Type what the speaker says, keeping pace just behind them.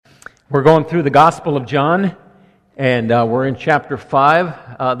We're going through the Gospel of John, and we're in chapter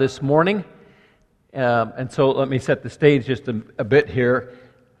 5 this morning. And so let me set the stage just a bit here.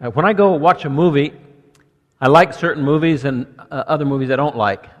 When I go watch a movie, I like certain movies and other movies I don't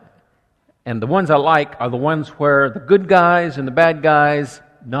like. And the ones I like are the ones where the good guys and the bad guys,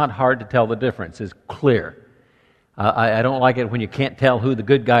 not hard to tell the difference, is clear. I don't like it when you can't tell who the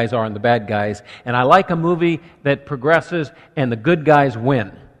good guys are and the bad guys. And I like a movie that progresses and the good guys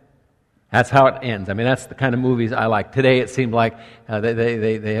win. That's how it ends. I mean, that's the kind of movies I like. Today it seemed like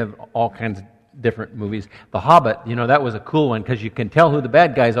they have all kinds of different movies. The Hobbit, that was a cool one because you can tell who the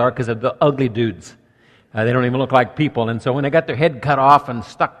bad guys are because of the ugly dudes. They don't even look like people. And so when they got their head cut off and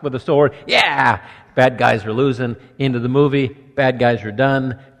stuck with a sword, bad guys are losing. Into the movie, bad guys are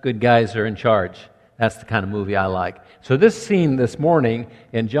done, good guys are in charge. That's the kind of movie I like. So this scene this morning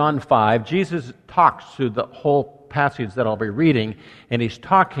in John 5, Jesus talks through the whole passage that I'll be reading, and he's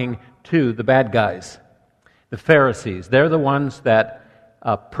talking to the bad guys, the Pharisees. They're the ones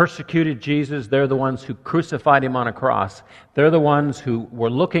that persecuted Jesus. They're the ones who crucified him on a cross. They're the ones who were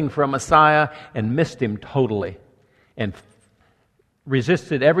looking for a Messiah and missed him totally and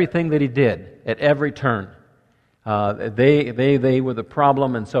resisted everything that he did at every turn. They were the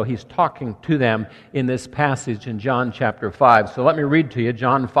problem, and so he's talking to them in this passage in John chapter 5. So let me read to you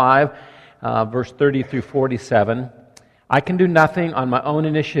John 5, verse 30 through 47. I can do nothing on my own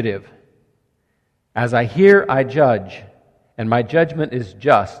initiative. As I hear, I judge, and my judgment is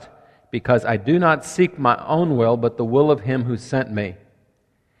just, because I do not seek my own will, but the will of him who sent me.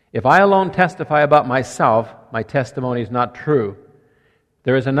 If I alone testify about myself, my testimony is not true.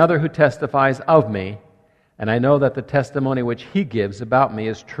 There is another who testifies of me, and I know that the testimony which he gives about me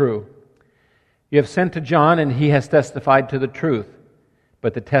is true. You have sent to John, and he has testified to the truth.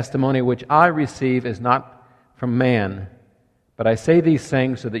 But the testimony which I receive is not from man. But I say these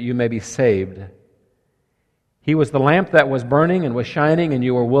things so that you may be saved. He was the lamp that was burning and was shining, and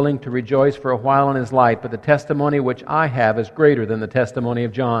you were willing to rejoice for a while in his light. But the testimony which I have is greater than the testimony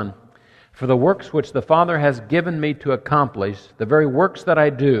of John. For the works which the Father has given me to accomplish, the very works that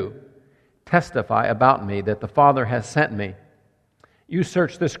I do, testify about me that the Father has sent me. You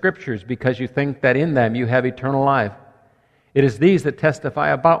search the Scriptures because you think that in them you have eternal life. It is these that testify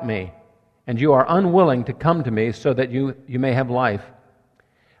about me, and you are unwilling to come to me so that you may have life.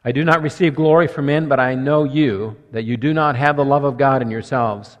 I do not receive glory from men, but I know you, that you do not have the love of God in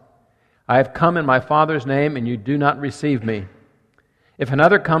yourselves. I have come in my Father's name, and you do not receive me. If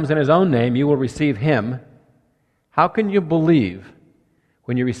another comes in his own name, you will receive him. How can you believe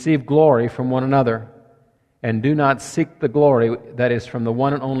when you receive glory from one another, and do not seek the glory that is from the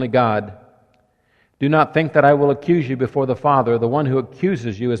one and only God? Do not think that I will accuse you before the Father. The one who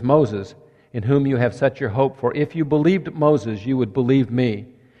accuses you is Moses, in whom you have set your hope. For if you believed Moses, you would believe me,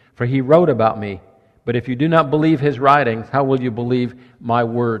 for he wrote about me. But if you do not believe his writings, how will you believe my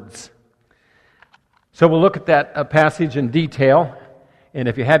words? So we'll look at that passage in detail. And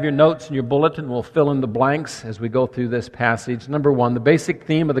if you have your notes in your bulletin, we'll fill in the blanks as we go through this passage. Number one, the basic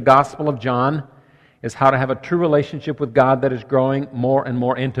theme of the Gospel of John is how to have a true relationship with God that is growing more and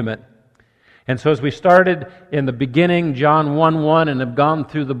more intimate. And so as we started in the beginning, John 1:1, and have gone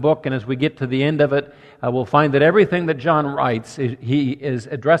through the book, and as we get to the end of it, we'll find that everything that John writes, he is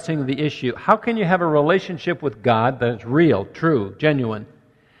addressing the issue. How can you have a relationship with God that is real, true, genuine,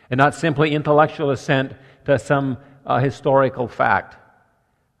 and not simply intellectual assent to some historical fact?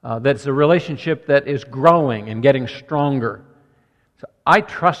 That's a relationship that is growing and getting stronger. So I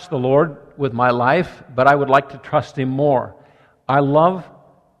trust the Lord with my life, but I would like to trust Him more. I love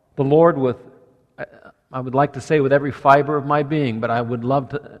the Lord I would like to say with every fiber of my being, but I would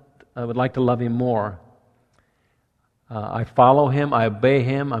like to love Him more. I follow Him, I obey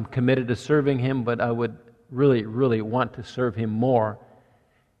Him, I'm committed to serving Him, but I would really, really want to serve Him more.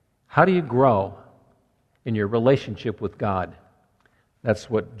 How do you grow in your relationship with God? That's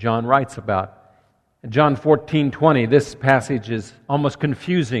what John writes about. In John 14:20, this passage is almost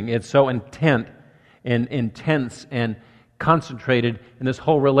confusing. It's so intense and concentrated in this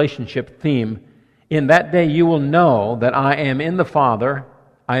whole relationship theme. In that day you will know that I am in the Father,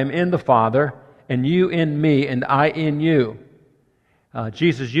 and you in me, and I in you.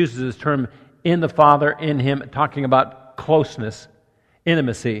 Jesus uses this term, in the Father, in Him, talking about closeness,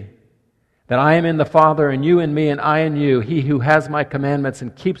 intimacy. That I am in the Father, and you in me, and I in you. He who has my commandments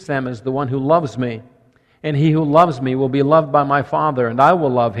and keeps them is the one who loves me. And he who loves me will be loved by my Father, and I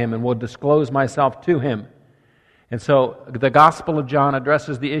will love him and will disclose myself to him. And so the Gospel of John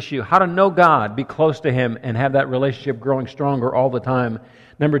addresses the issue, how to know God, be close to Him, and have that relationship growing stronger all the time.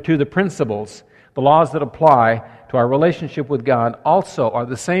 Number two, the principles, the laws that apply to our relationship with God also are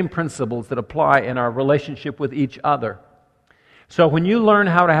the same principles that apply in our relationship with each other. So when you learn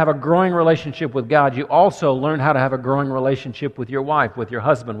how to have a growing relationship with God, you also learn how to have a growing relationship with your wife, with your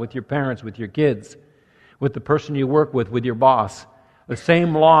husband, with your parents, with your kids, with the person you work with your boss. The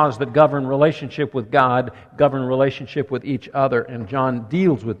same laws that govern relationship with God govern relationship with each other, and John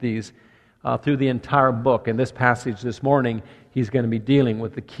deals with these through the entire book. In this passage this morning, he's going to be dealing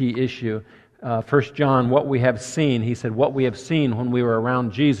with the key issue. 1 John, what we have seen, he said, what we have seen when we were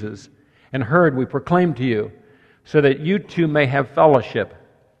around Jesus and heard we proclaim to you, so that you too may have fellowship,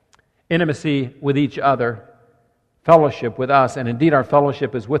 intimacy with each other, fellowship with us, and indeed our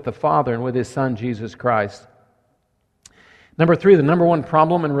fellowship is with the Father and with His Son, Jesus Christ. Number 3, the number one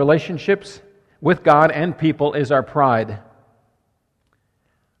problem in relationships with God and people is our pride.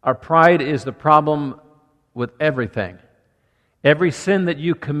 Our pride is the problem with everything. Every sin that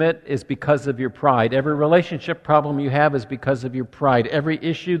you commit is because of your pride. Every relationship problem you have is because of your pride. Every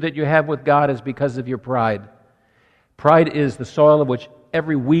issue that you have with God is because of your pride. Pride is the soil of which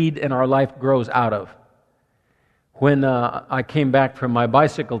every weed in our life grows out of. When I came back from my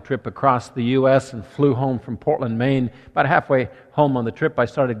bicycle trip across the U.S. and flew home from Portland, Maine, about halfway home on the trip, I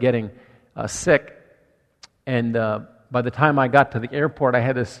started getting sick. And by the time I got to the airport, I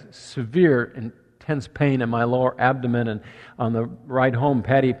had this severe, intense pain in my lower abdomen. And on the ride home,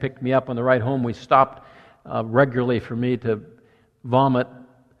 Patty picked me up on the ride home. We stopped regularly for me to vomit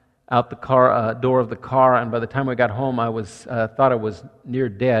out the car door of the car. And by the time we got home, I thought I was near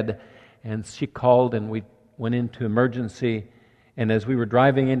dead. And she called, and we went into emergency, and as we were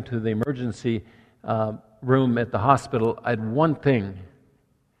driving into the emergency room at the hospital, I had one thing.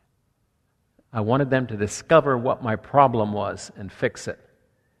 I wanted them to discover what my problem was and fix it.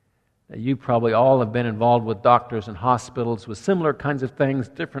 Now, you probably all have been involved with doctors and hospitals with similar kinds of things,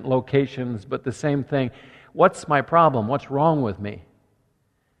 different locations, but the same thing. What's my problem? What's wrong with me?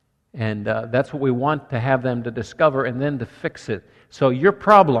 And that's what we want to have them to discover and then to fix it. So your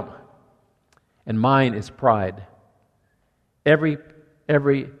problem and mine is pride. Every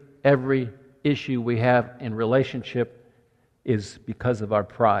issue we have in relationship is because of our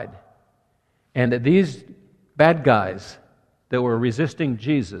pride. And these bad guys that were resisting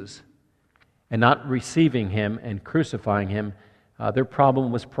Jesus and not receiving Him and crucifying Him, their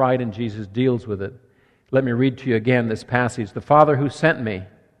problem was pride, and Jesus deals with it. Let me read to you again this passage. The Father who sent me,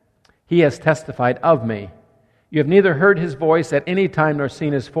 He has testified of me. You have neither heard His voice at any time nor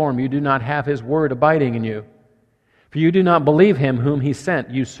seen His form. You do not have His word abiding in you. For you do not believe Him whom He sent.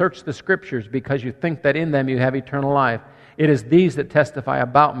 You search the Scriptures because you think that in them you have eternal life. It is these that testify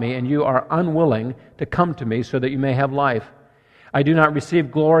about me, and you are unwilling to come to me so that you may have life. I do not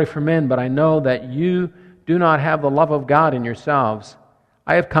receive glory from men, but I know that you do not have the love of God in yourselves.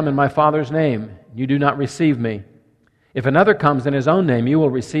 I have come in my Father's name. You do not receive me. If another comes in his own name, you will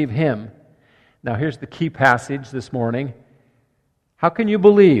receive him. Now here's the key passage this morning. How can you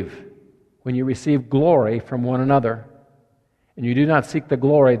believe when you receive glory from one another, and you do not seek the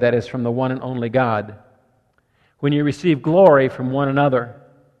glory that is from the one and only God? When you receive glory from one another,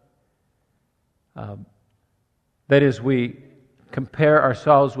 that is, we compare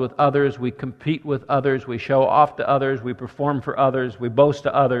ourselves with others, we compete with others, we show off to others, we perform for others, we boast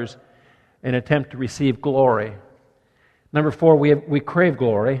to others in an attempt to receive glory. Number 4, we crave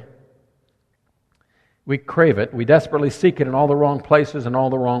glory. We crave it. We desperately seek it in all the wrong places and all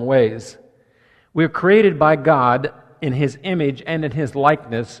the wrong ways. We are created by God in His image and in His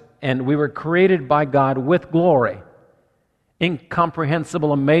likeness, and we were created by God with glory.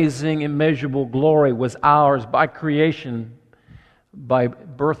 Incomprehensible, amazing, immeasurable glory was ours by creation, by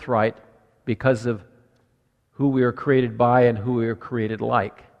birthright, because of who we were created by and who we were created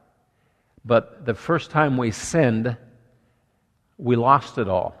like. But the first time we sinned, we lost it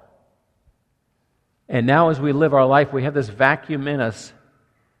all. And now as we live our life, we have this vacuum in us.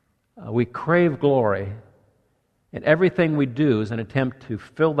 We crave glory. And everything we do is an attempt to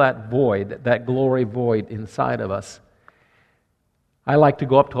fill that void, that glory void inside of us. I like to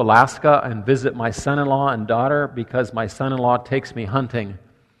go up to Alaska and visit my son-in-law and daughter because my son-in-law takes me hunting.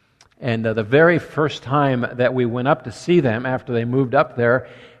 And the very first time that we went up to see them after they moved up there,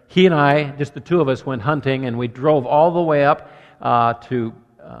 he and I, just the two of us, went hunting, and we drove all the way up to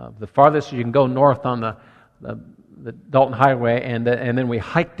the farthest you can go north on the Dalton Highway, and then we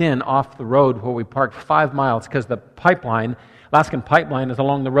hiked in off the road where we parked 5 miles because the pipeline, Alaskan pipeline, is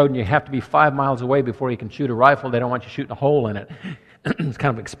along the road, and you have to be 5 miles away before you can shoot a rifle. They don't want you shooting a hole in it. It's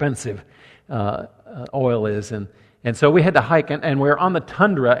kind of expensive, oil is, and so we had to hike, and we were on the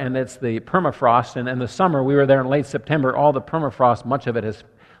tundra, and it's the permafrost, and in the summer, we were there in late September, all the permafrost, much of it has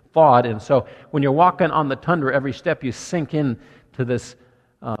thawed. And so when you're walking on the tundra, every step you sink in to this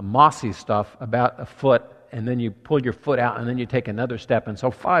mossy stuff about a foot, and then you pull your foot out, and then you take another step. And so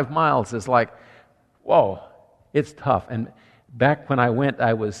 5 miles is like, whoa, it's tough. And back when I went,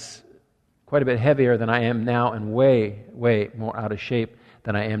 I was quite a bit heavier than I am now and way, way more out of shape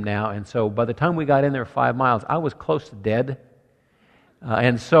than I am now. And so by the time we got in there 5 miles, I was close to dead.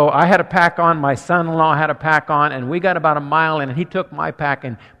 And so I had a pack on, my son-in-law had a pack on, and we got about a mile in, and he took my pack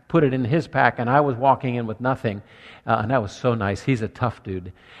and put it in his pack, and I was walking in with nothing. And that was so nice. He's a tough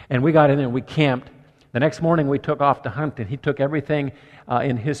dude. And we got in there and we camped. The next morning we took off to hunt, and he took everything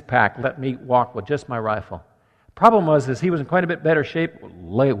in his pack, let me walk with just my rifle. Problem was he was in quite a bit better shape,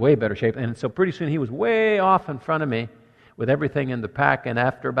 way better shape, and so pretty soon he was way off in front of me with everything in the pack, and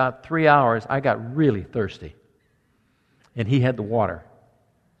after about 3 hours, I got really thirsty. And he had the water.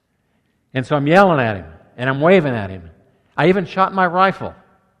 And so I'm yelling at him, and I'm waving at him. I even shot my rifle.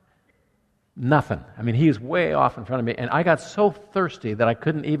 Nothing. I mean, he is way off in front of me, and I got so thirsty that I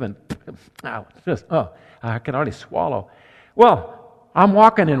couldn't even, I could hardly swallow. Well, I'm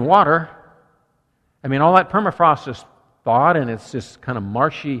walking in water. I mean, all that permafrost is thawed, and it's just kind of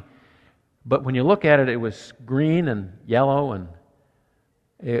marshy. But when you look at it, it was green and yellow, and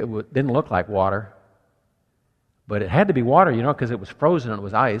it didn't look like water. But it had to be water, because it was frozen and it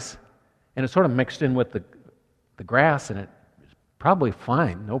was ice. And it sort of mixed in with the grass, and it was probably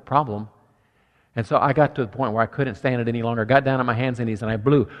fine, no problem. And so I got to the point where I couldn't stand it any longer. Got down on my hands and knees, and I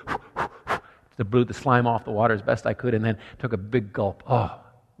blew the slime off the water as best I could, and then took a big gulp. Oh,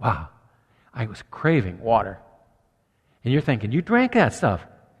 wow. I was craving water. And you're thinking, you drank that stuff.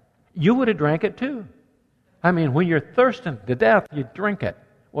 You would have drank it too. I mean, when you're thirsting to death, you drink it.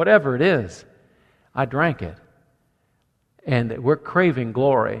 Whatever it is, I drank it. And we're craving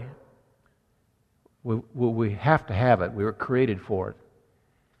glory. We have to have it. We were created for it.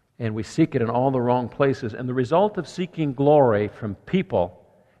 And we seek it in all the wrong places. And the result of seeking glory from people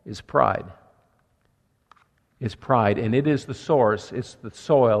is pride. Is pride. And it is the source, it's the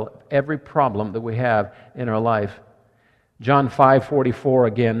soil of every problem that we have in our life. John 5:44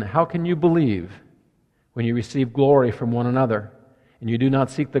 again, how can you believe when you receive glory from one another and you do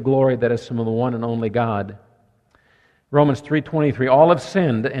not seek the glory that is from the one and only God? Romans 3:23, all have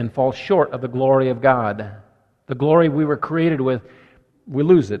sinned and fall short of the glory of God. The glory we were created with, we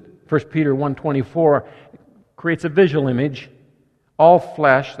lose it. 1 Peter 1:24 creates a visual image. All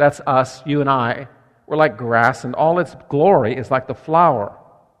flesh, that's us, you and I, we're like grass, and all its glory is like the flower.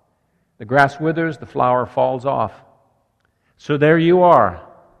 The grass withers, the flower falls off. So there you are,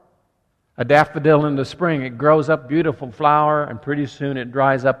 a daffodil in the spring. It grows up, beautiful flower, and pretty soon it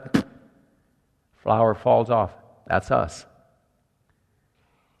dries up, flower falls off. That's us.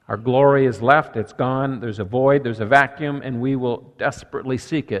 Our glory is left, it's gone, there's a void, there's a vacuum, and we will desperately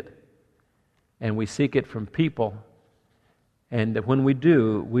seek it. And we seek it from people. And when we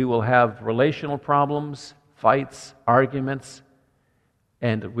do, we will have relational problems, fights, arguments,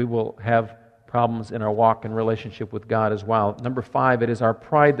 and we will have problems in our walk and relationship with God as well. Number 5, it is our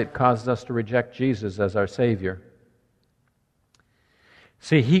pride that causes us to reject Jesus as our Savior.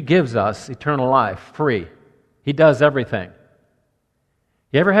 See, He gives us eternal life, free. He does everything.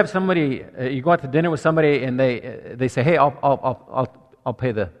 You ever have somebody, you go out to dinner with somebody and they say, hey, I'll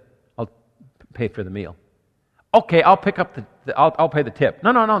pay for the meal. Okay, I'll pick up I'll pay the tip.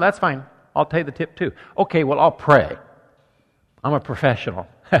 No, that's fine. I'll pay the tip too. Okay, well, I'll pray. I'm a professional.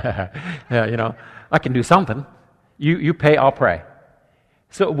 Yeah, I can do something. You pay, I'll pray.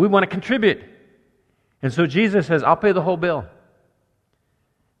 So we want to contribute. And so Jesus says, I'll pay the whole bill.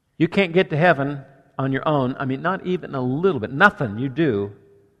 You can't get to heaven on your own. I mean, not even a little bit. Nothing you do.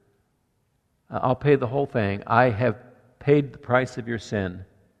 I'll pay the whole thing. I have paid the price of your sin.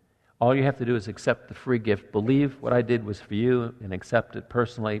 All you have to do is accept the free gift. Believe what I did was for you and accept it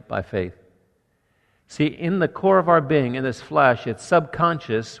personally by faith. See, in the core of our being, in this flesh, it's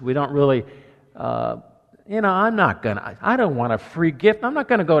subconscious. We don't really, I don't want a free gift. I'm not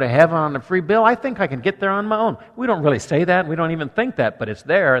going to go to heaven on a free bill. I think I can get there on my own. We don't really say that. We don't even think that, but it's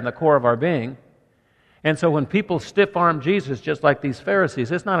there in the core of our being. And so when people stiff-arm Jesus, just like these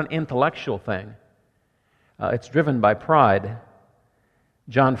Pharisees, it's not an intellectual thing. It's driven by pride.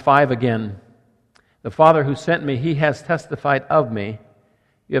 John 5 again, the Father who sent me, He has testified of me.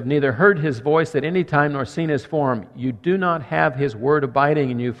 You have neither heard His voice at any time nor seen His form. You do not have His word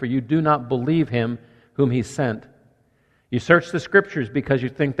abiding in you, for you do not believe Him whom He sent. You search the Scriptures because you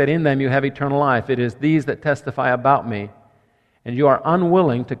think that in them you have eternal life. It is these that testify about me, and you are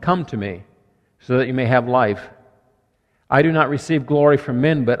unwilling to come to me so that you may have life. I do not receive glory from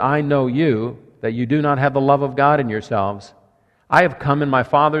men, but I know you, that you do not have the love of God in yourselves. I have come in my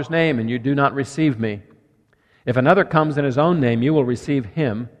Father's name, and you do not receive me. If another comes in his own name, you will receive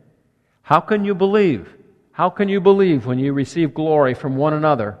him. How can you believe? How can you believe when you receive glory from one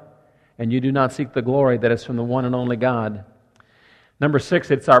another, and you do not seek the glory that is from the one and only God? Number 6,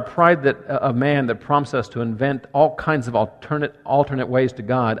 it's our pride of man that prompts us to invent all kinds of alternate ways to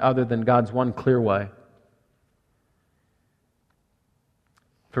God other than God's one clear way.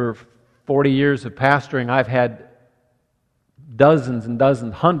 For 40 years of pastoring, I've had dozens and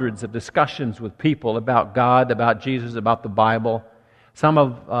dozens, hundreds of discussions with people about God, about Jesus, about the Bible. Some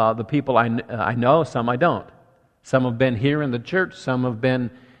of the people I know, some I don't. Some have been here in the church, some have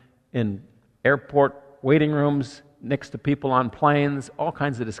been in airport waiting rooms, next to people on planes, all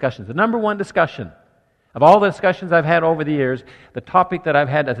kinds of discussions. The number one discussion of all the discussions I've had over the years, the topic that I've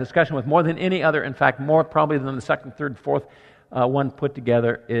had a discussion with more than any other, in fact, more probably than the second, third, fourth one put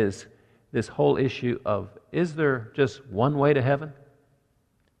together, is this whole issue of, is there just one way to heaven?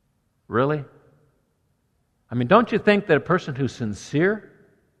 Really? I mean, don't you think that a person who's sincere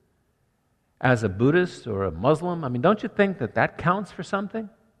as a Buddhist or a Muslim, I mean, don't you think that that counts for something?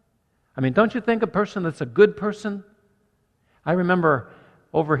 I mean, don't you think a person that's a good person? I remember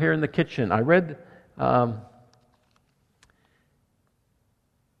over here in the kitchen, I read a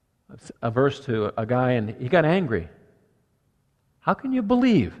verse to a guy, and he got angry. How can you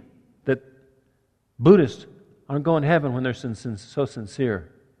believe that Buddhists aren't going to heaven when they're so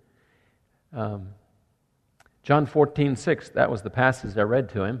sincere? John 14:6, that was the passage I read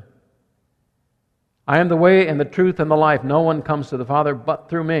to him. I am the way and the truth and the life. No one comes to the Father but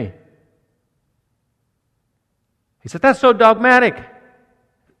through me. He said, that's so dogmatic.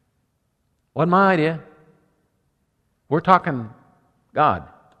 Wasn't my idea. We're talking God.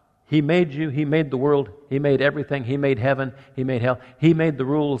 He made you. He made the world. He made everything. He made heaven. He made hell. He made the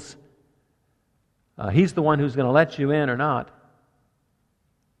rules. He's the one who's going to let you in or not.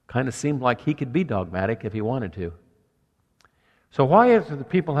 Kind of seemed like he could be dogmatic if he wanted to. So why is it that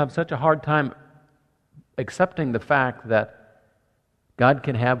people have such a hard time accepting the fact that God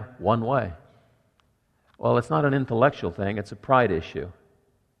can have one way? Well, it's not an intellectual thing, it's a pride issue.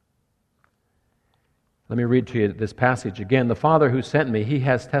 Let me read to you this passage again. The Father who sent me, He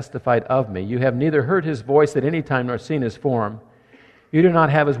has testified of me. You have neither heard His voice at any time nor seen His form. You do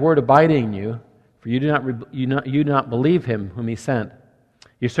not have His word abiding in you, for you do not believe Him whom He sent.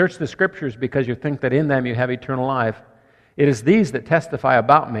 You search the Scriptures because you think that in them you have eternal life. It is these that testify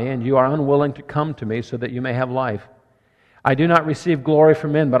about me, and you are unwilling to come to me so that you may have life. I do not receive glory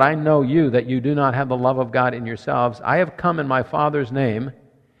from men, but I know you, that you do not have the love of God in yourselves. I have come in my Father's name,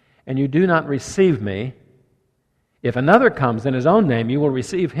 and you do not receive me. If another comes in his own name, you will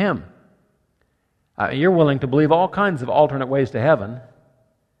receive him. You're willing to believe all kinds of alternate ways to heaven.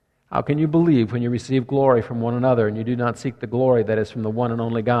 How can you believe when you receive glory from one another, and you do not seek the glory that is from the one and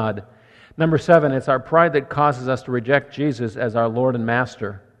only God? Number 7, it's our pride that causes us to reject Jesus as our Lord and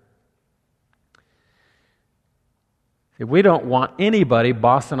Master. We don't want anybody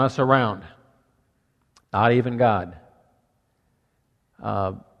bossing us around, not even God.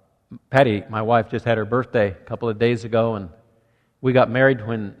 Patty, my wife, just had her birthday a couple of days ago, and we got married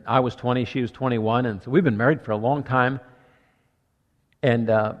when I was 20, she was 21, and so we've been married for a long time. And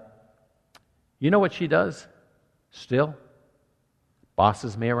you know what she does? Still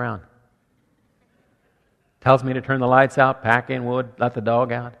bosses me around. Tells me to turn the lights out, pack in wood, let the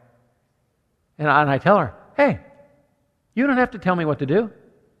dog out. And I tell her, hey, you don't have to tell me what to do.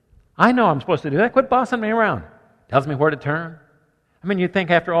 I know I'm supposed to do that. Quit bossing me around. Tells me where to turn. I mean, you'd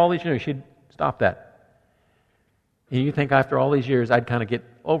think after all these years she'd stop that. And you think after all these years I'd kind of get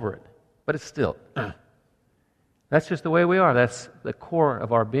over it. But it's still, that's just the way we are. That's the core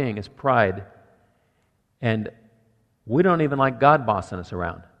of our being is pride. And we don't even like God bossing us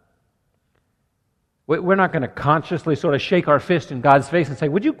around. We're not going to consciously sort of shake our fist in God's face and say,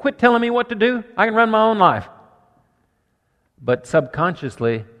 would you quit telling me what to do? I can run my own life. But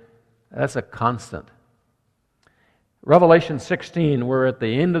subconsciously, that's a constant. Revelation 16, we're at the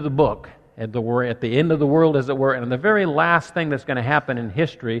end of the book, and we're at the end of the world, as it were, and the very last thing that's going to happen in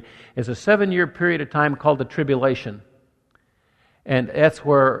history is a 7-year period of time called the tribulation. And that's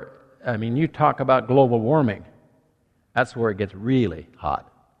where, I mean, you talk about global warming. That's where it gets really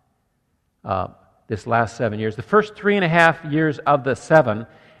hot. This last 7 years. The first 3.5 years of the 7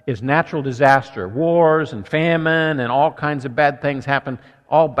 is natural disaster. Wars and famine and all kinds of bad things happen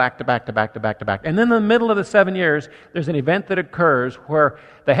all back to back to back to back to back. And then in the middle of the 7 years, there's an event that occurs where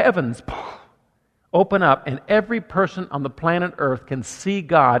the heavens open up and every person on the planet Earth can see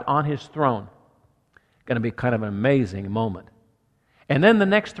God on His throne. Going to be kind of an amazing moment. And then the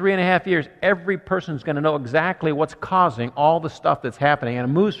next 3.5 years, every person's going to know exactly what's causing all the stuff that's happening. And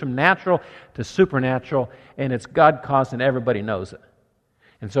it moves from natural to supernatural, and it's God-caused, and everybody knows it.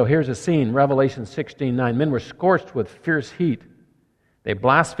 And so here's a scene, Revelation 16:9. Men were scorched with fierce heat. They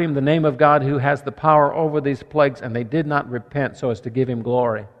blasphemed the name of God who has the power over these plagues, and they did not repent so as to give Him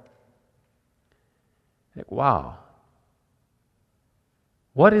glory. Wow.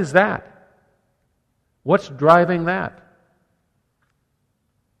 What is that? What's driving that?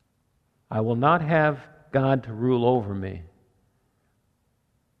 I will not have God to rule over me,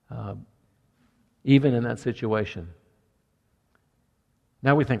 even in that situation.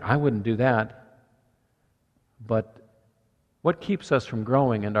 Now we think, I wouldn't do that. But what keeps us from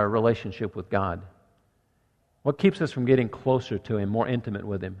growing in our relationship with God? What keeps us from getting closer to Him, more intimate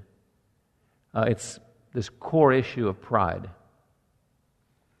with Him? It's this core issue of pride.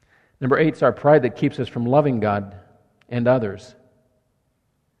 Number 8 is our pride that keeps us from loving God and others.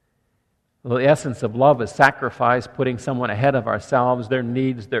 Well, the essence of love is sacrifice, putting someone ahead of ourselves, their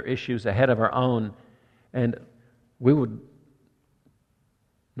needs, their issues ahead of our own. And we would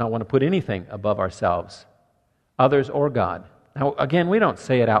not want to put anything above ourselves, others or God. Now, again, we don't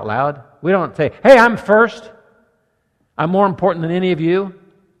say it out loud. We don't say, hey, I'm first. I'm more important than any of you.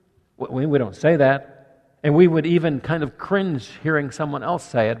 We don't say that. And we would even kind of cringe hearing someone else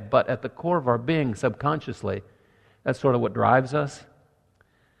say it, but at the core of our being, subconsciously, that's sort of what drives us.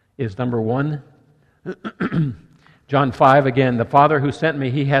 Is number 1. John 5 again, the Father who sent me,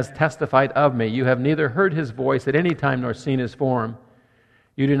 He has testified of me. You have neither heard His voice at any time nor seen His form.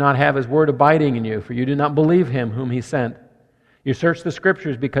 You do not have His word abiding in you, for you do not believe Him whom He sent. You search the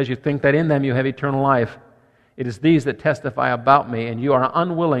Scriptures because you think that in them you have eternal life. It is these that testify about me, and you are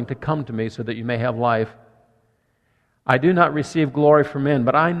unwilling to come to me so that you may have life. I do not receive glory from men,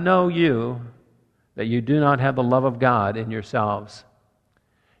 but I know you, that you do not have the love of God in yourselves.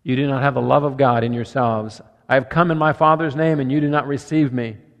 You do not have the love of God in yourselves. I have come in my Father's name, and you do not receive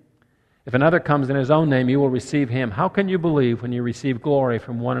me. If another comes in his own name, you will receive him. How can you believe when you receive glory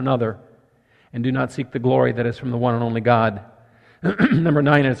from one another and do not seek the glory that is from the one and only God? Number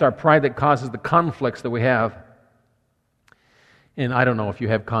 9, it's our pride that causes the conflicts that we have. And I don't know if you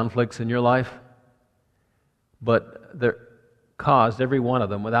have conflicts in your life, but they're caused, every one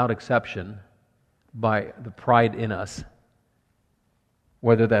of them, without exception, by the pride in us.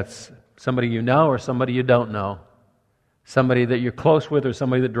 Whether that's somebody you know or somebody you don't know. Somebody that you're close with or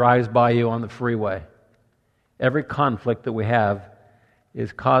somebody that drives by you on the freeway. Every conflict that we have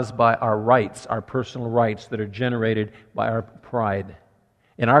is caused by our rights, our personal rights that are generated by our pride.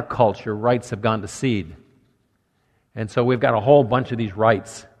 In our culture, rights have gone to seed. And so we've got a whole bunch of these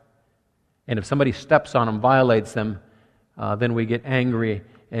rights. And if somebody steps on them, violates them, then we get angry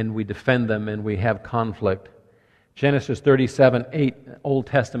and we defend them and we have conflict. Genesis 37:8, Old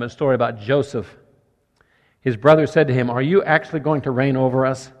Testament story about Joseph. His brother said to him, "Are you actually going to reign over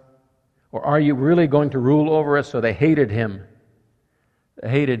us? Or are you really going to rule over us?" So they hated him. They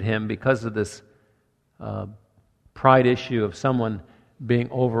hated him because of this pride issue of someone being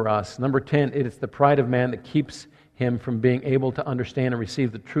over us. Number 10, it is the pride of man that keeps him from being able to understand and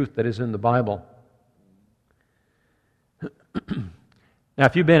receive the truth that is in the Bible. Now,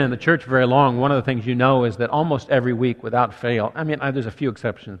 if you've been in the church very long, one of the things you know is that almost every week, without fail, there's a few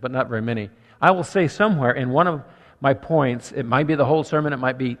exceptions, but not very many, I will say somewhere in one of my points, it might be the whole sermon, it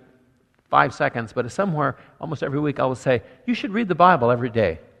might be 5 seconds, but somewhere, almost every week, I will say, you should read the Bible every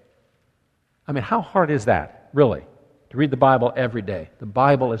day. How hard is that, really, to read the Bible every day? The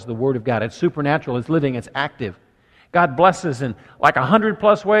Bible is the Word of God. It's supernatural, it's living, it's active. God blesses in like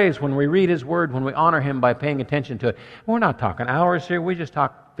 100+ ways when we read His Word, when we honor Him by paying attention to it. We're not talking hours here, we just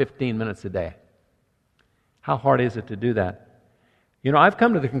talk 15 minutes a day. How hard is it to do that? I've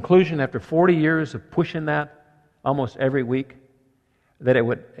come to the conclusion after 40 years of pushing that almost every week, that it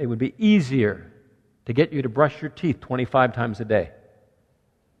would be easier to get you to brush your teeth 25 times a day.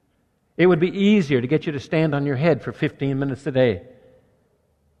 It would be easier to get you to stand on your head for 15 minutes a day.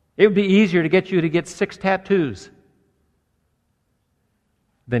 It would be easier to get you to get 6 tattoos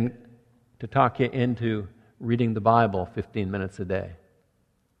than to talk you into reading the Bible 15 minutes a day.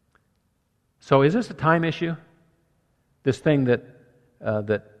 So is this a time issue? This thing that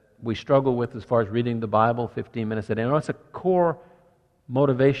we struggle with as far as reading the Bible 15 minutes a day? It's a core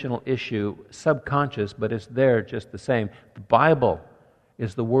motivational issue, subconscious, but it's there just the same. The Bible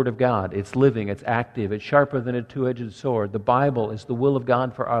is the Word of God. It's living, it's active, it's sharper than a two-edged sword. The Bible is the will of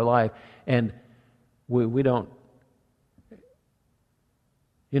God for our life. And we don't...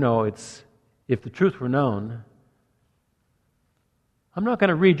 it's if the truth were known, I'm not going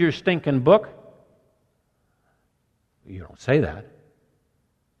to read your stinking book. You don't say that.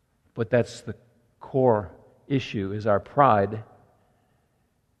 But that's the core issue, is our pride.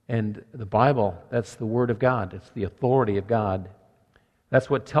 And the Bible, that's the Word of God. It's the authority of God. That's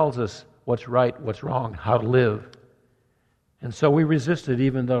what tells us what's right, what's wrong, how to live. And so we resist it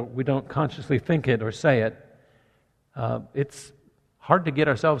even though we don't consciously think it or say it. It's hard to get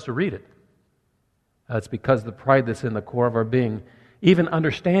ourselves to read it. It's because of the pride that's in the core of our being. Even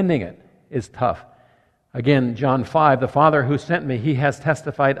understanding it is tough. Again, John 5, the Father who sent me, He has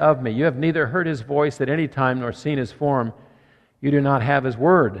testified of me. You have neither heard His voice at any time nor seen His form. You do not have His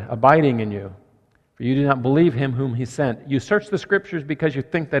word abiding in you, for you do not believe Him whom He sent. You search the Scriptures because you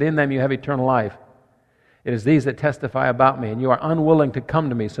think that in them you have eternal life. It is these that testify about me, and you are unwilling to come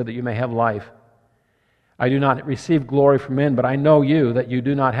to me so that you may have life. I do not receive glory from men, but I know you, that you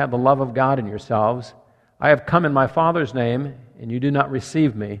do not have the love of God in yourselves. I have come in my Father's name, and you do not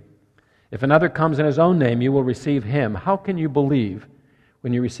receive me. If another comes in his own name, you will receive him. How can you believe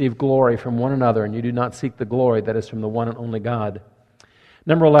when you receive glory from one another and you do not seek the glory that is from the one and only God?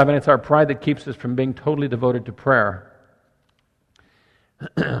 Number 11, it's our pride that keeps us from being totally devoted to prayer.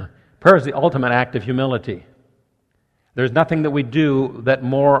 Prayer is the ultimate act of humility. There's nothing that we do that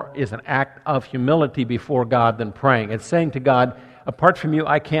more is an act of humility before God than praying. It's saying to God, apart from you,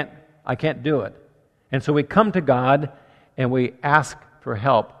 I can't do it. And so we come to God and we ask for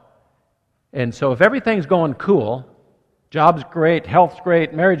help. And so if everything's going cool, job's great, health's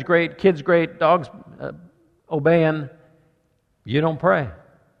great, marriage great, kids great, dogs obeying, you don't pray.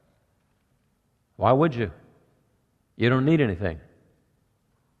 Why would you? You don't need anything.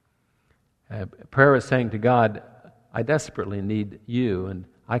 Prayer is saying to God, I desperately need you, and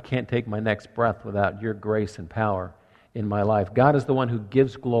I can't take my next breath without your grace and power in my life. God is the one who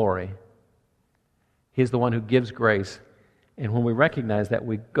gives glory. He's the one who gives grace. And when we recognize that,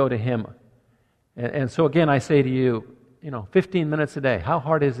 we go to Him. And so again, I say to you, 15 minutes a day. How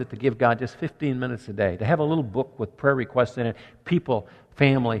hard is it to give God just 15 minutes a day? To have a little book with prayer requests in it, people,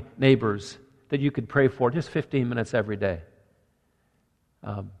 family, neighbors that you could pray for, just 15 minutes every day.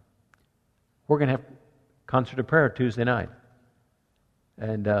 We're going to have concert of prayer Tuesday night.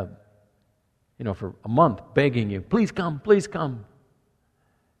 And, for a month begging you, please come, please come.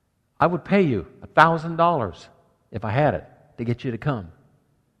 I would pay you $1,000 if I had it to get you to come.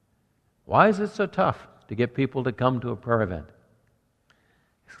 Why is it so tough to get people to come to a prayer event?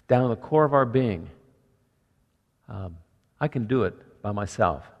 It's down to the core of our being. I can do it by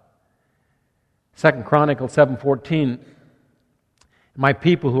myself. 2 Chronicles 7:14, my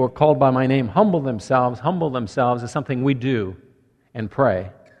people who are called by my name humble themselves is something we do and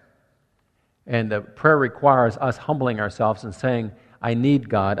pray. And prayer requires us humbling ourselves and saying, I need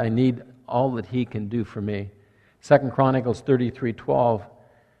God, I need all that He can do for me. 2 Chronicles 33:12,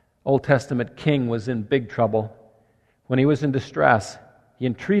 Old Testament king was in big trouble. When he was in distress, he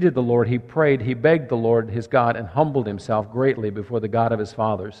entreated the Lord, he prayed, he begged the Lord his God, and humbled himself greatly before the God of his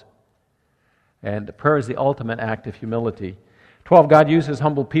fathers. And prayer is the ultimate act of humility. 12, God uses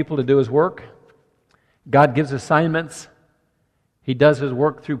humble people to do His work. God gives assignments. He does His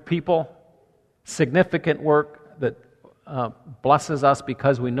work through people. Significant work that blesses us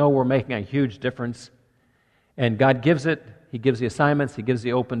because we know we're making a huge difference. And God gives it. He gives the assignments. He gives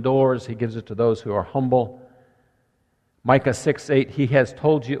the open doors. He gives it to those who are humble. Micah 6:8, He has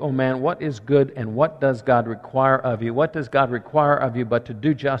told you, O man, what is good and what does God require of you? What does God require of you but to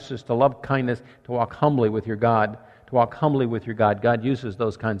do justice, to love kindness, to walk humbly with your God? To walk humbly with your God. God uses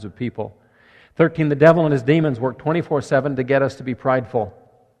those kinds of people. 13, the devil and his demons work 24/7 to get us to be prideful.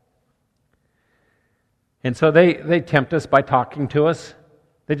 And so they tempt us by talking to us.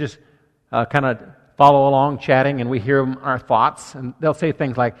 They just kind of follow along chatting and we hear our thoughts. And they'll say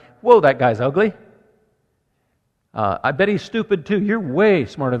things like, whoa, that guy's ugly. I bet he's stupid too. You're way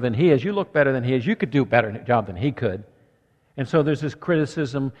smarter than he is. You look better than he is. You could do a better job than he could. And so there's this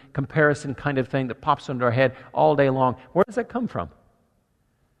criticism, comparison kind of thing that pops into our head all day long. Where does that come from?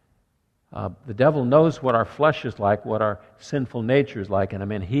 The devil knows what our flesh is like, what our sinful nature is like,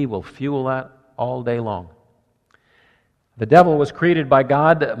 and he will fuel that all day long. The devil was created by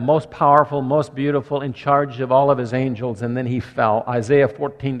God, most powerful, most beautiful, in charge of all of his angels, and then he fell. Isaiah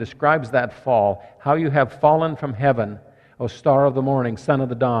 14 describes that fall. How you have fallen from heaven, O star of the morning, son of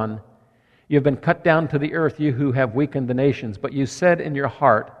the dawn. You have been cut down to the earth, you who have weakened the nations. But you said in your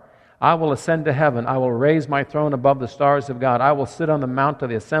heart, I will ascend to heaven. I will raise my throne above the stars of God. I will sit on the mount of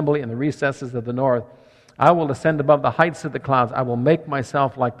the assembly in the recesses of the north. I will ascend above the heights of the clouds. I will make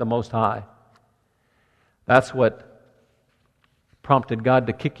myself like the Most High. That's what prompted God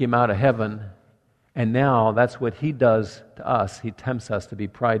to kick him out of heaven. And now that's what He does to us. He tempts us to be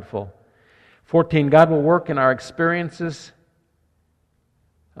prideful. 14, God will work in our experiences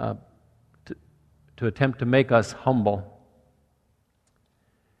to attempt to make us humble.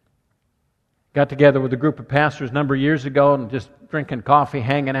 Got together with a group of pastors a number of years ago and just drinking coffee,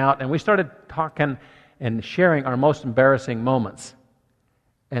 hanging out, and we started talking and sharing our most embarrassing moments.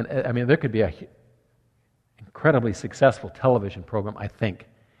 And I mean, there could be an incredibly successful television program, I think,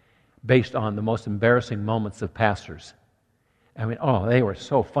 based on the most embarrassing moments of pastors. I mean, they were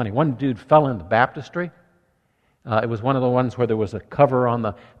so funny. One dude fell into baptistry. It was one of the ones where there was a cover on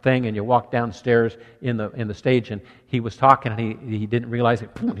the thing, and you walk downstairs in the stage, and he was talking, and he didn't realize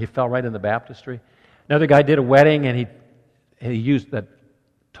it. Boom, he fell right in the baptistry. Another guy did a wedding, and he used the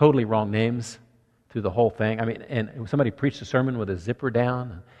totally wrong names through the whole thing. I mean, and somebody preached a sermon with a zipper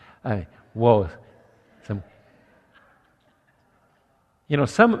down. Whoa!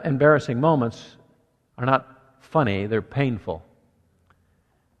 Some embarrassing moments are not funny; they're painful.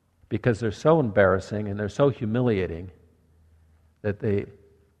 Because they're so embarrassing and they're so humiliating that they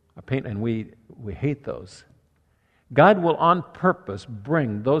are painful, and we hate those. God will on purpose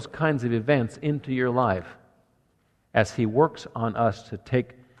bring those kinds of events into your life as He works on us to take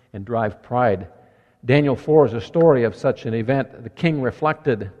and drive pride. Daniel 4 is a story of such an event. The king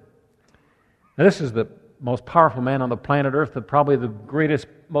reflected. Now, this is the most powerful man on the planet Earth, probably the greatest,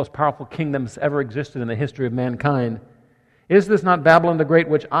 most powerful kingdom that's ever existed in the history of mankind. Is this not Babylon the Great,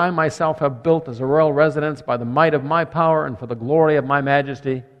 which I myself have built as a royal residence by the might of my power and for the glory of my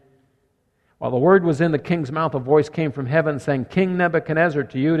majesty? While the word was in the king's mouth, a voice came from heaven saying, King Nebuchadnezzar,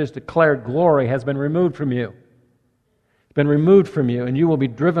 to you it is declared, glory has been removed from you. It's been removed from you, and you will be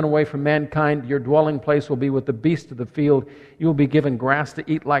driven away from mankind. Your dwelling place will be with the beasts of the field. You will be given grass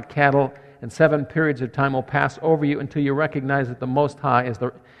to eat like cattle, and 7 periods of time will pass over you until you recognize that the Most High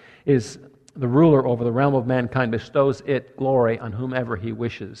is the ruler over the realm of mankind, bestows it glory on whomever He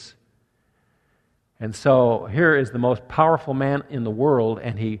wishes. And so here is the most powerful man in the world,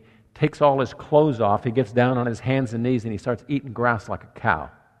 and he takes all his clothes off, he gets down on his hands and knees, and he starts eating grass like a cow.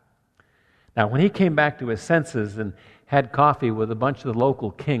 Now, when he came back to his senses and had coffee with a bunch of the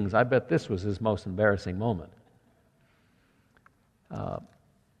local kings, I bet this was his most embarrassing moment.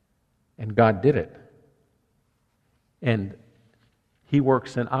 And God did it. And He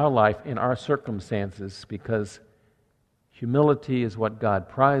works in our life, in our circumstances, because humility is what God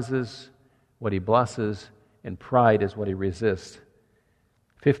prizes, what He blesses, and pride is what He resists.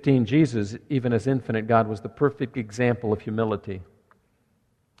 15, Jesus, even as infinite God, was the perfect example of humility.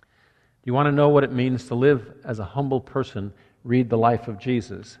 Do you want to know what it means to live as a humble person? Read the life of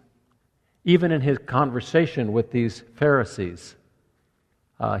Jesus. Even in His conversation with these Pharisees,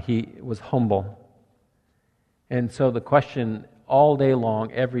 He was humble. And so the question all day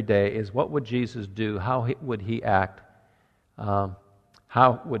long, every day, is what would Jesus do? How would He act?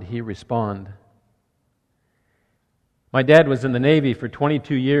 How would He respond? My dad was in the Navy for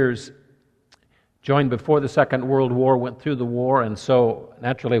 22 years, joined before the Second World War, went through the war, and so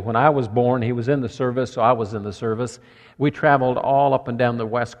naturally when I was born, he was in the service, so I was in the service. We traveled all up and down the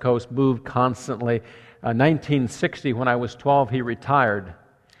West Coast, moved constantly. 1960, when I was 12, he retired.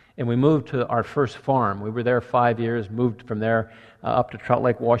 And we moved to our first farm. We were there 5 years, moved from there up to Trout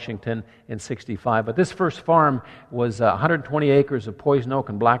Lake, Washington in 65. But this first farm was 120 acres of poison oak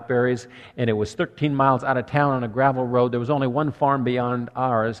and blackberries, and it was 13 miles out of town on a gravel road. There was only one farm beyond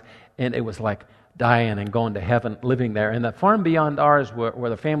ours, and it was like dying and going to heaven living there. And the farm beyond ours were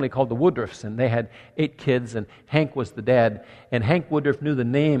the family called the Woodruffs, and they had 8 kids, and Hank was the dad. And Hank Woodruff knew the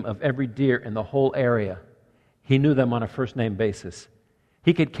name of every deer in the whole area. He knew them on a first-name basis.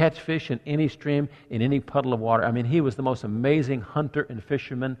 He could catch fish in any stream, in any puddle of water. I mean, he was the most amazing hunter and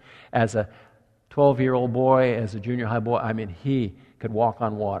fisherman. As a 12-year-old boy, as a junior high boy, I mean, he could walk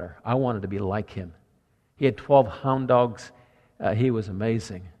on water. I wanted to be like him. He had 12 hound dogs. He was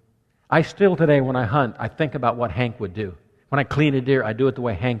amazing. I still today, when I hunt, I think about what Hank would do. When I clean a deer, I do it the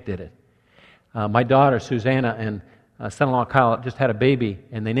way Hank did it. My daughter, Susanna, and son-in-law Kyle just had a baby,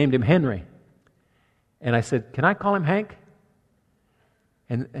 and they named him Henry. And I said, can I call him Hank?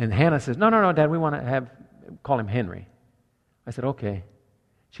 And Hannah says, no, Dad, we want to call him Henry. I said, okay.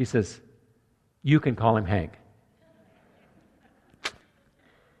 She says, you can call him Hank.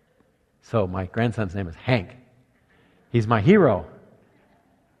 So my grandson's name is Hank. He's my hero.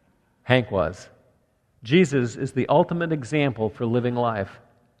 Hank was. Jesus is the ultimate example for living life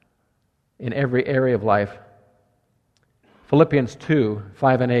in every area of life. Philippians 2,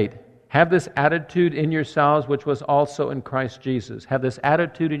 5 and 8. Have this attitude in yourselves, which was also in Christ Jesus. Have this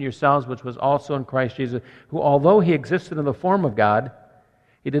attitude in yourselves, which was also in Christ Jesus, who, although He existed in the form of God,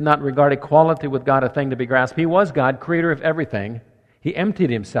 He did not regard equality with God a thing to be grasped. He was God, creator of everything. He emptied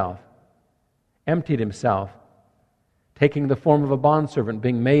Himself, to Taking the form of a bondservant,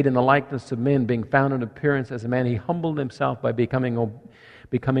 being made in the likeness of men, being found in appearance as a man, he humbled himself by becoming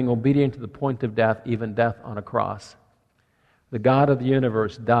obedient to the point of death, even death on a cross. The God of the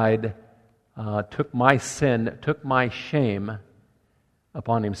universe died, took my sin, took my shame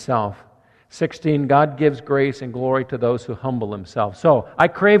upon himself. 16, God gives grace and glory to those who humble themselves. So, I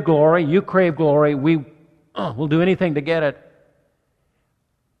crave glory, you crave glory, we'll do anything to get it.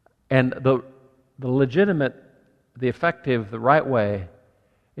 And the legitimate, the effective, the right way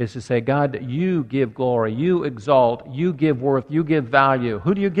is to say, God, you give glory, you exalt, you give worth, you give value.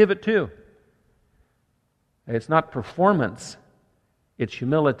 Who do you give it to? It's not performance, it's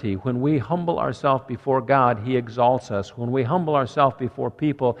humility. When we humble ourselves before God, He exalts us. When we humble ourselves before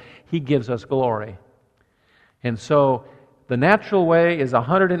people, He gives us glory. And so, the natural way is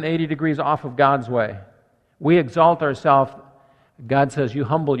 180 degrees off of God's way. We exalt ourselves. God says, you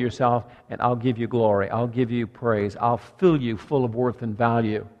humble yourself, and I'll give you glory. I'll give you praise. I'll fill you full of worth and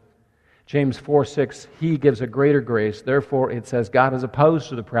value. James 4:6, He gives a greater grace. Therefore, it says, God is opposed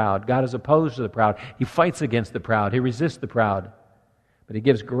to the proud. God is opposed to the proud. He fights against the proud. He resists the proud. But He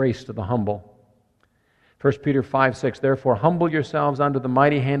gives grace to the humble. 1 Peter 5:6, therefore, humble yourselves under the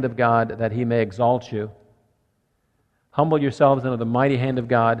mighty hand of God, that He may exalt you. Humble yourselves under the mighty hand of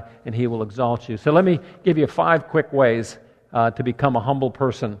God, and He will exalt you. So let me give you 5 quick ways to become a humble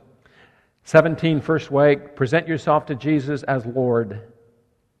person. 17, first way, present yourself to Jesus as Lord.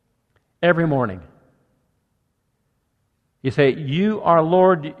 Every morning. You say, you are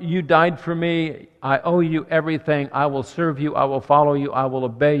Lord, you died for me, I owe you everything, I will serve you, I will follow you, I will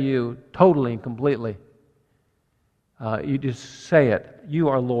obey you totally and completely. You just say it, you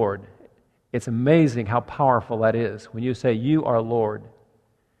are Lord. It's amazing how powerful that is when you say, you are Lord,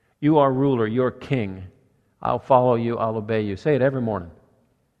 you are ruler, you're King. I'll follow you, I'll obey you. Say it every morning.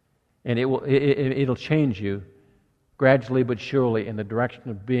 And it'll change you gradually but surely in the direction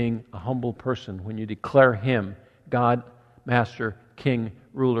of being a humble person when you declare Him God, Master, King,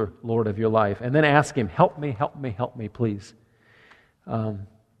 Ruler, Lord of your life. And then ask Him, help me, help me, help me, please. The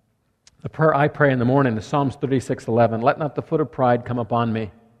prayer I pray in the morning is Psalms 36:11. Let not the foot of pride come upon me.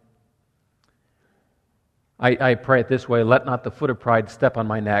 I pray it this way, let not the foot of pride step on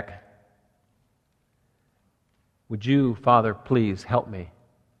my neck. Would you, Father, please help me?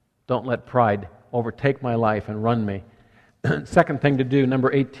 Don't let pride overtake my life and run me. Second thing to do,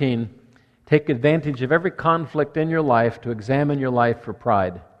 number 18, take advantage of every conflict in your life to examine your life for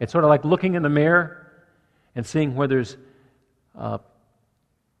pride. It's sort of like looking in the mirror and seeing where there's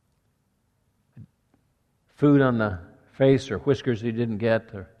food on the face or whiskers you didn't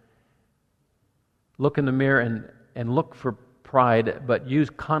get. Or look in the mirror and look for pride, but use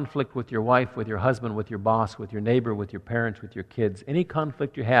conflict with your wife, with your husband, with your boss, with your neighbor, with your parents, with your kids. Any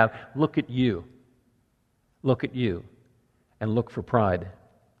conflict you have, look at you. Look at you and look for pride.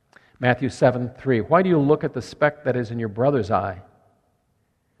 Matthew 7:3. Why do you look at the speck that is in your brother's eye,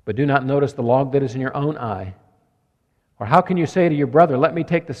 but do not notice the log that is in your own eye? Or how can you say to your brother, let me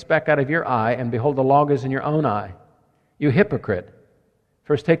take the speck out of your eye, and behold, the log is in your own eye? You hypocrite.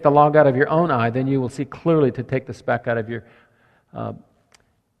 First take the log out of your own eye, then you will see clearly to take the speck out of your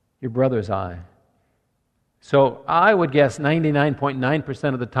brother's eye. So I would guess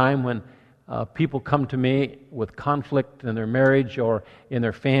 99.9% of the time when people come to me with conflict in their marriage or in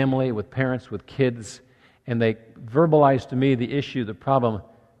their family, with parents, with kids, and they verbalize to me the issue, the problem,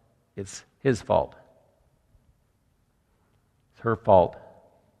 it's his fault. It's her fault.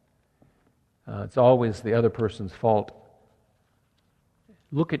 It's always the other person's fault.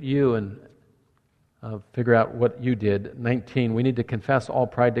 Look at you and figure out what you did. 19, we need to confess all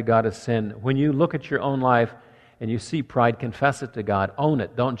pride to God as sin. When you look at your own life and you see pride, confess it to God. Own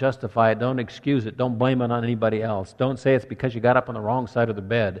it. Don't justify it. Don't excuse it. Don't blame it on anybody else. Don't say it's because you got up on the wrong side of the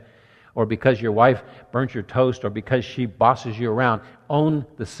bed or because your wife burnt your toast or because she bosses you around. Own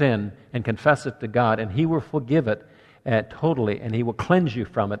the sin and confess it to God, and He will forgive it totally, and He will cleanse you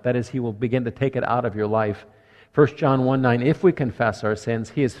from it. That is, He will begin to take it out of your life. 1 John 1:9, if we confess our sins,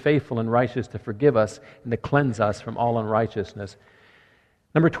 He is faithful and righteous to forgive us and to cleanse us from all unrighteousness.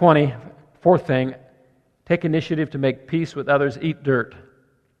 Number 20, fourth thing, take initiative to make peace with others, eat dirt.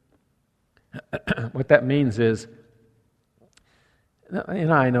 What that means is,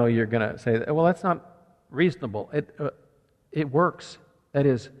 and I know you're going to say, well, that's not reasonable. It works. That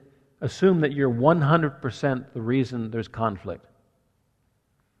is, assume that you're 100% the reason there's conflict.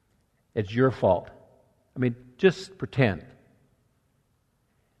 It's your fault. I mean, just pretend.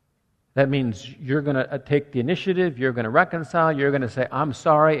 That means you're going to take the initiative, you're going to reconcile, you're going to say, I'm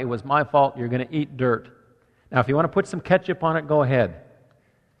sorry, it was my fault, you're going to eat dirt. Now, if you want to put some ketchup on it, go ahead.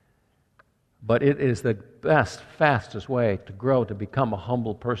 But it is the best, fastest way to grow, to become a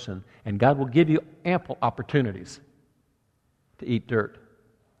humble person. And God will give you ample opportunities to eat dirt.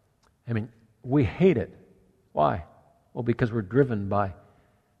 I mean, we hate it. Why? Well, because we're driven by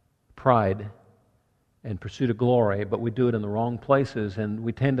pride and pursuit of glory, but we do it in the wrong places, and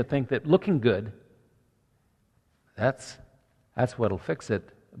we tend to think that looking good, that's what'll fix it.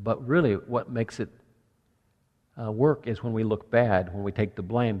 But really, what makes it work is when we look bad, when we take the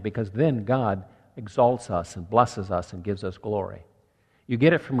blame, because then God exalts us and blesses us and gives us glory. You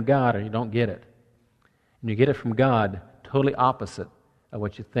get it from God or you don't get it. And you get it from God totally opposite of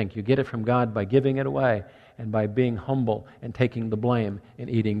what you think. You get it from God by giving it away and by being humble and taking the blame and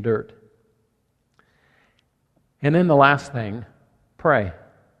eating dirt. And then the last thing, pray.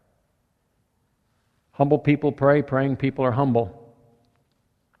 Humble people pray, praying people are humble.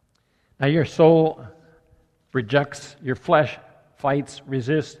 Now your soul rejects, your flesh fights,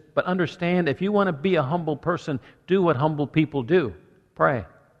 resists, but understand, if you want to be a humble person, do what humble people do. Pray.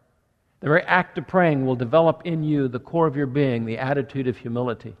 The very act of praying will develop in you the core of your being, the attitude of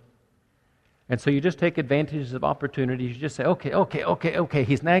humility. And so you just take advantage of opportunities. You just say, okay,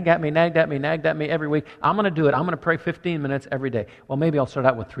 he's nagged at me every week. I'm going to do it. I'm going to pray 15 minutes every day. Well, maybe I'll start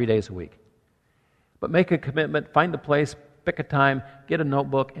out with 3 days a week. But make a commitment, find a place, pick a time, get a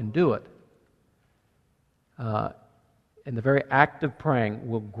notebook, and do it. And the very act of praying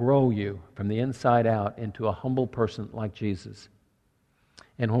will grow you from the inside out into a humble person like Jesus.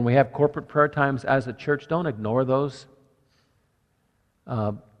 And when we have corporate prayer times as a church, don't ignore those.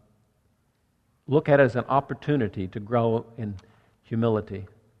 Look at it as an opportunity to grow in humility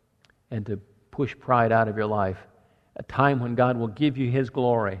and to push pride out of your life. A time when God will give you His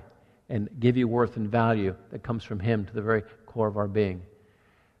glory and give you worth and value that comes from Him to the very core of our being.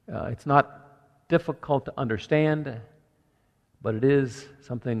 It's not difficult to understand, but it is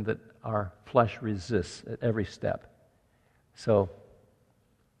something that our flesh resists at every step. So,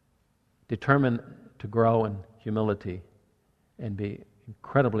 determine to grow in humility and be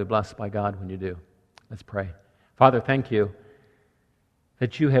incredibly blessed by God when you do. Let's pray. Father, thank you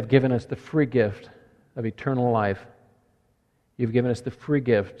that you have given us the free gift of eternal life. You've given us the free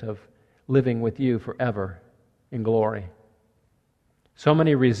gift of living with you forever in glory. So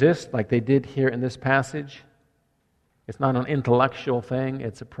many resist, like they did here in this passage. It's not an intellectual thing,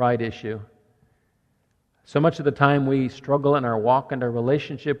 it's a pride issue. So much of the time we struggle in our walk and our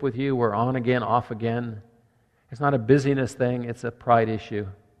relationship with you. We're on again, off again. It's not a busyness thing, it's a pride issue.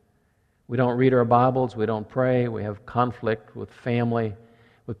 We don't read our Bibles, we don't pray, we have conflict with family,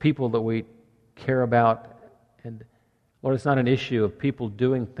 with people that we care about. And Lord, it's not an issue of people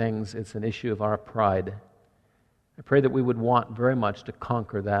doing things, it's an issue of our pride. I pray that we would want very much to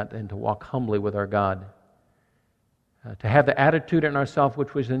conquer that and to walk humbly with our God. To have the attitude in ourselves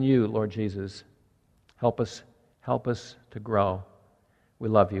which was in you, Lord Jesus. Help us to grow. We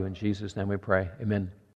love you. In Jesus' name we pray. Amen.